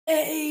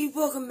Hey,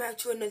 welcome back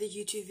to another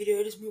YouTube video.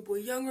 It is me,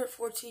 boy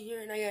YUNGRED14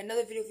 here, and I got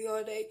another video for you all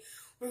today.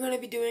 We're going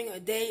to be doing a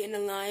day in the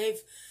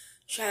life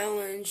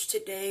challenge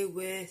today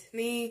with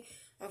me,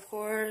 of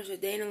course, a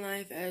day in the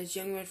life as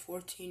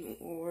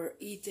YUNGRED14 or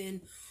Ethan,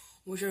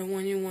 whichever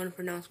one you want to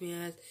pronounce me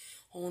as.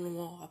 Hole in the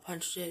wall, I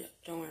punched it,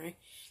 don't worry.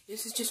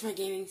 This is just my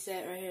gaming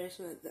set right here.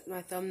 It's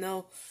my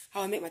thumbnail,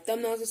 how I make my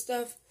thumbnails and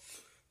stuff.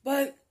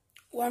 But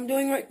what I'm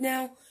doing right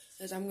now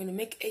is I'm going to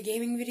make a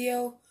gaming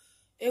video.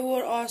 It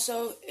will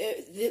also,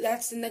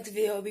 that's the next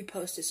video will be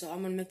posted, so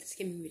I'm going to make this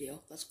gaming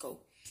video. Let's go.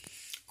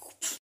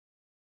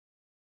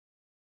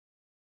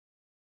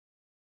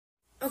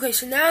 Okay,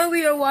 so now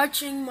we are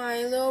watching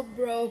my little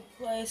bro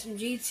play some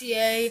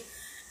GTA,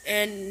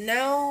 and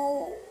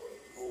now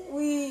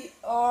we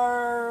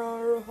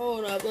are,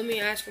 hold up, let me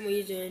ask him what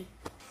he's doing.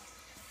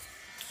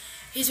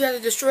 He's about to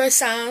destroy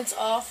silence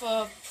off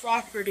of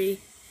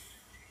property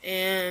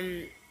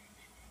and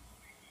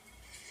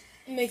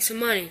make some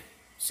money.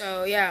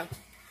 So, yeah.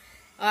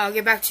 I'll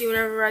get back to you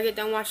whenever I get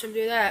done watching him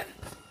do that.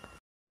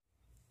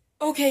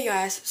 Okay,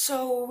 guys,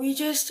 so we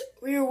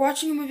were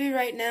watching a movie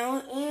right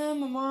now, and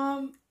my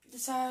mom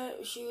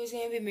decided she was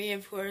going to be me,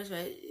 of course,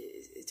 but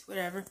it's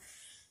whatever.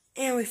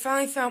 And we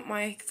finally found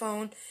my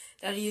phone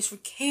that I use for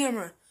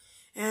camera.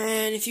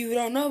 And if you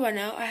don't know by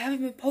now, I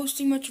haven't been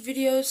posting much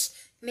videos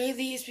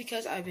lately. It's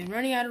because I've been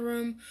running out of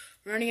room,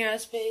 running out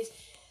of space.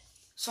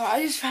 So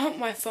I just found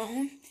my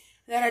phone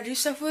that I do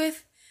stuff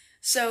with.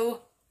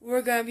 So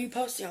we're going to be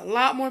posting a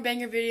lot more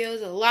banger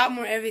videos, a lot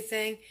more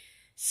everything.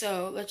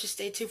 So let's just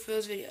stay tuned for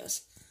those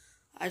videos.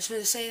 I just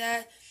wanted to say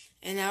that.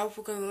 And now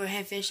we're going to go ahead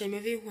and finish the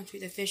movie. Once we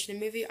finish the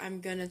movie,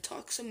 I'm going to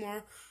talk some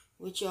more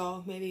with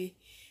y'all. Maybe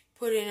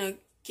put in a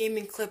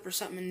gaming clip or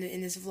something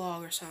in this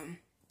vlog or something.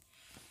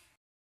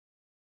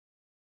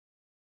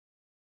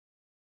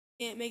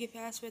 Can't make it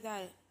past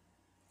without it.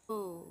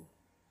 Oh.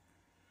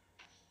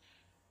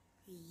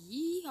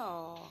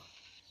 Yeehaw.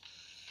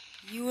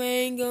 You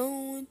ain't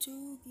going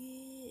to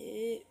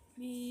get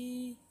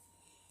me.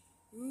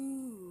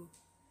 Ooh.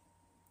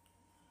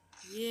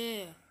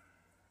 Yeah.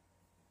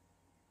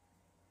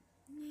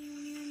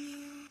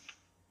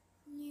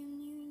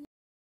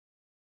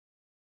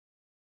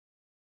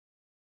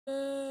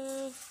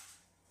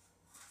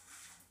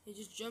 He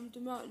just jumped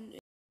the mountain.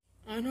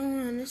 I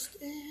don't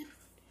understand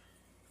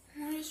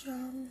what is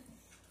wrong.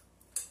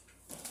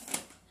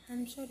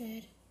 I'm so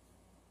dead.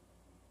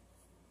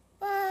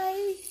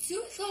 Bye.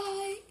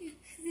 Suicide.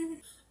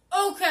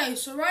 Okay,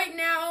 so right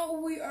now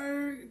we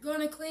are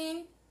gonna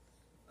clean.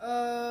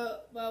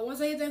 But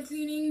once I get done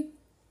cleaning,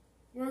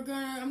 I'm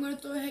gonna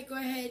go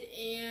ahead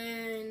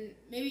and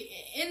maybe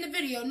in the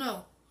video.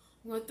 No,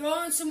 I'm gonna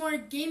throw in some more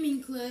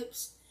gaming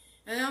clips,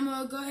 and I'm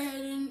gonna go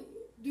ahead and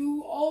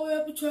do all the way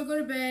up until I go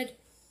to bed.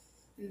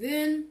 And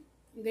then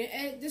I'm gonna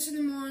edit this in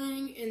the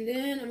morning, and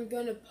then I'm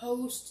gonna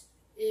post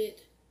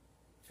it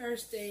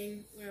first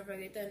thing whenever I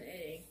get done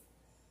editing.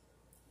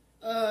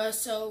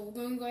 So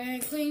we're gonna go ahead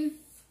and clean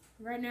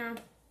right now.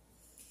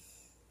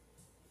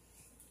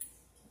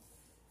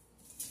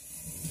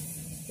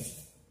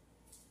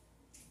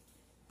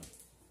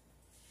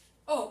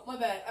 Oh, my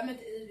bad. I meant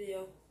to end the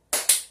video.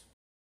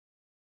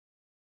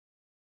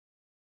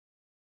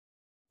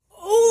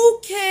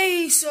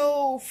 Okay,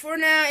 so for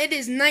now, it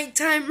is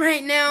nighttime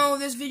right now.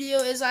 This video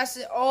is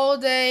lasted all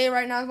day.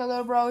 Right now, it's my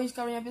little bro. He's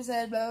covering up his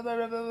head. Blah, blah,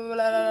 blah, blah, blah, blah,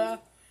 blah.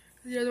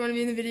 He doesn't want to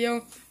be in the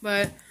video,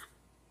 but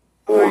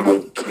I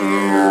don't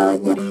care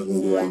what he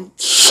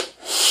wants.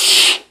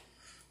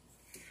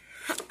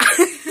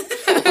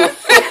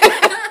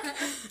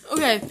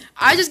 Okay,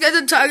 I just got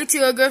to talking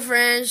to a good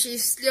friend.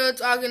 She's still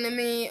talking to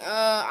me.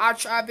 I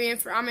try being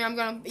I'm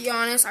gonna be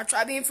honest. I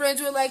try being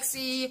friends with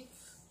Lexi.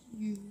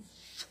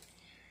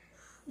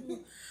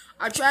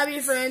 I tried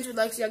being friends with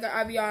Lexi.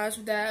 I'll be honest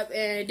with that,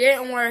 and it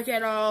didn't work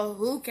at all.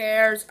 Who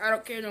cares? I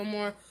don't care no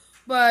more.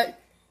 But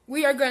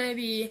we are gonna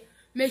be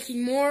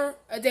making more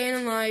a day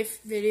in the life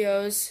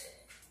videos,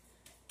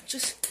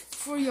 just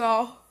for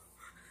y'all.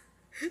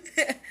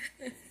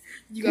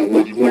 You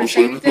want to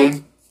say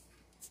anything?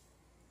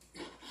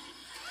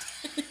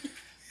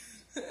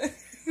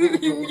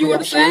 You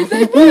want to say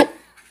anything? What?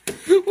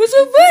 What's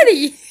so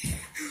funny?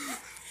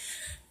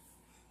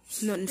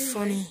 It's nothing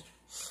funny.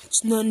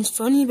 It's nothing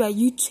funny about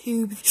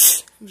YouTube.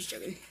 I'm just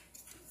joking.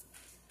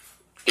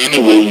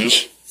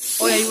 Anyways.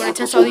 Oh yeah, you want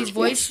to test all these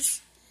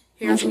voices?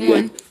 Here's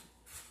one.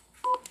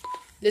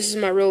 This is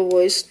my real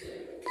voice.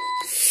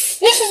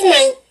 This is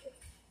my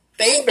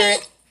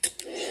favorite.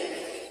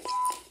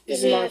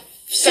 This is my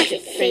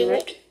second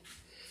favorite.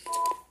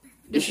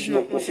 This is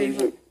not my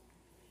favorite.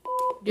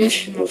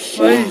 This is my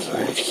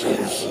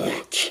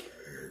favorite.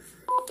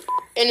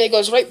 And it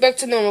goes right back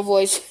to normal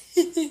voice.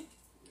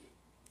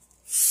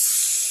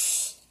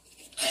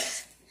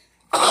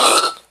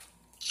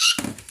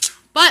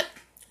 But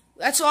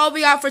that's all we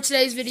got for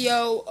today's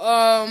video.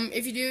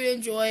 If you do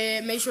enjoy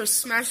it, make sure to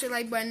smash the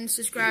like button,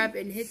 subscribe,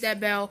 and hit that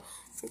bell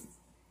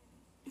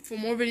for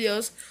more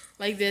videos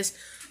like this.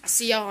 I'll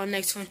see y'all on the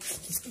next one.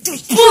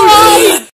 Bye!